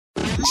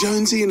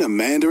Jonesy and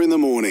Amanda in the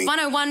morning.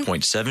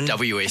 101.7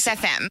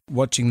 WSFM.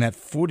 Watching that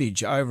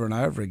footage over and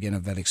over again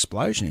of that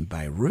explosion in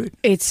Beirut.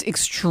 It's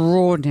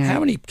extraordinary. How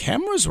many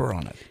cameras were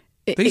on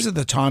it? These are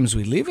the times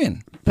we live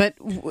in. But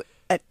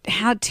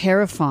how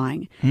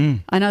terrifying.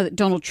 I know that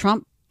Donald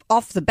Trump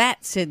off the bat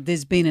said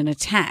there's been an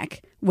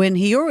attack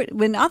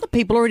when other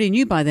people already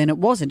knew by then it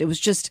wasn't. It was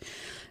just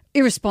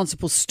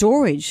irresponsible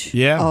storage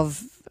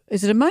of,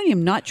 is it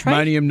ammonium nitrate?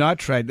 Ammonium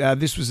nitrate.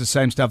 This was the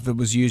same stuff that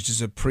was used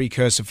as a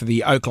precursor for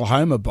the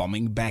Oklahoma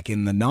bombing back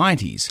in the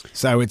 90s.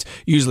 So it's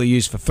usually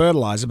used for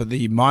fertilizer, but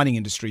the mining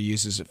industry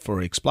uses it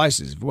for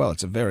explosives. Well,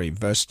 it's a very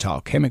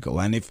versatile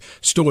chemical, and if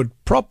stored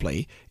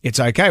properly, it's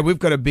okay. We've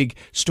got a big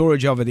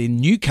storage of it in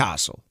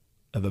Newcastle,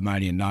 of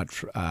ammonium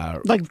nitrate.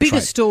 Like bigger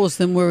stores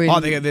than were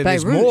in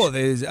there's Beirut. more.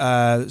 There's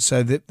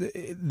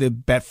the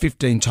about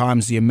 15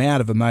 times the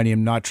amount of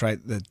ammonium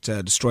nitrate that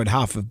destroyed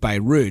half of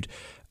Beirut.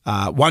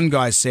 One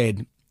guy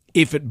said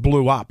if it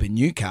blew up in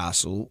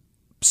Newcastle,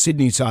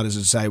 Sydney-siders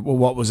would say, well,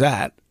 what was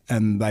that?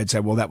 And they'd say,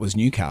 well, that was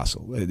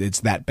Newcastle. It's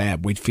that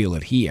bad. We'd feel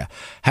it here.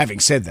 Having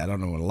said that, I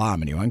don't want to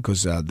alarm anyone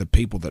because the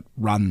people that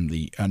run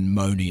the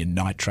ammonium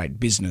nitrate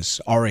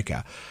business,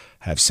 Orica,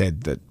 have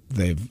said that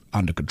they're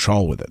under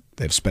control with it.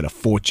 They've spent a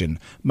fortune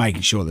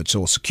making sure that it's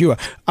all secure.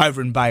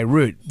 Over in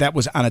Beirut, that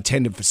was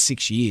unattended for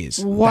 6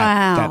 years.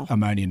 Wow. That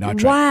ammonium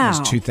nitrate. Wow.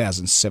 There's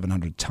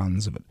 2,700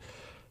 tonnes of it.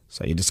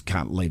 So you just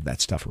can't leave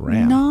that stuff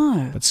around.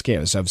 No. But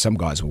scary. So some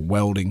guys were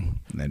welding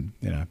and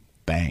then,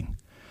 bang.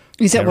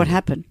 Is that what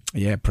happened?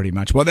 Yeah, pretty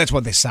much. Well, that's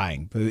what they're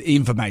saying. The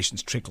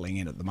information's trickling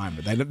in at the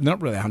moment. They're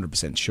not really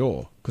 100%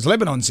 sure because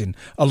Lebanon's in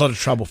a lot of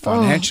trouble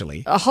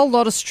financially. A whole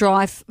lot of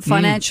strife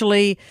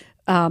financially,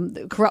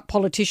 corrupt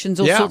politicians,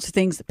 all sorts of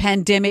things, the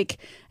pandemic,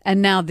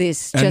 and now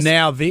this. And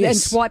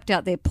it's wiped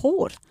out their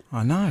port.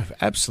 I know,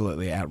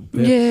 absolutely out.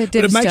 Yeah, but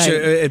devastating.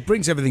 it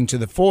brings everything to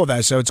the fore, though.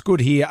 So it's good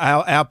here.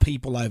 Our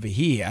people over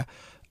here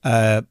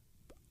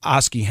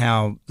asking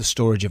how the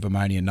storage of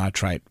ammonium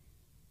nitrate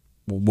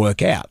will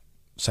work out.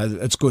 So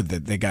it's good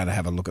that they're going to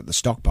have a look at the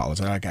stockpile and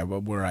say, okay,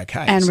 well, we're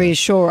okay. And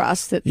reassure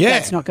us that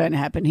that's not going to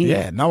happen here.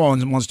 Yeah, no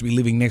one wants to be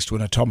living next to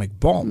an atomic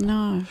bomb.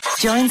 No.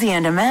 Jonesy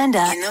and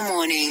Amanda In the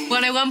morning.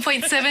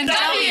 101.7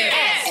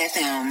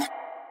 WSFM.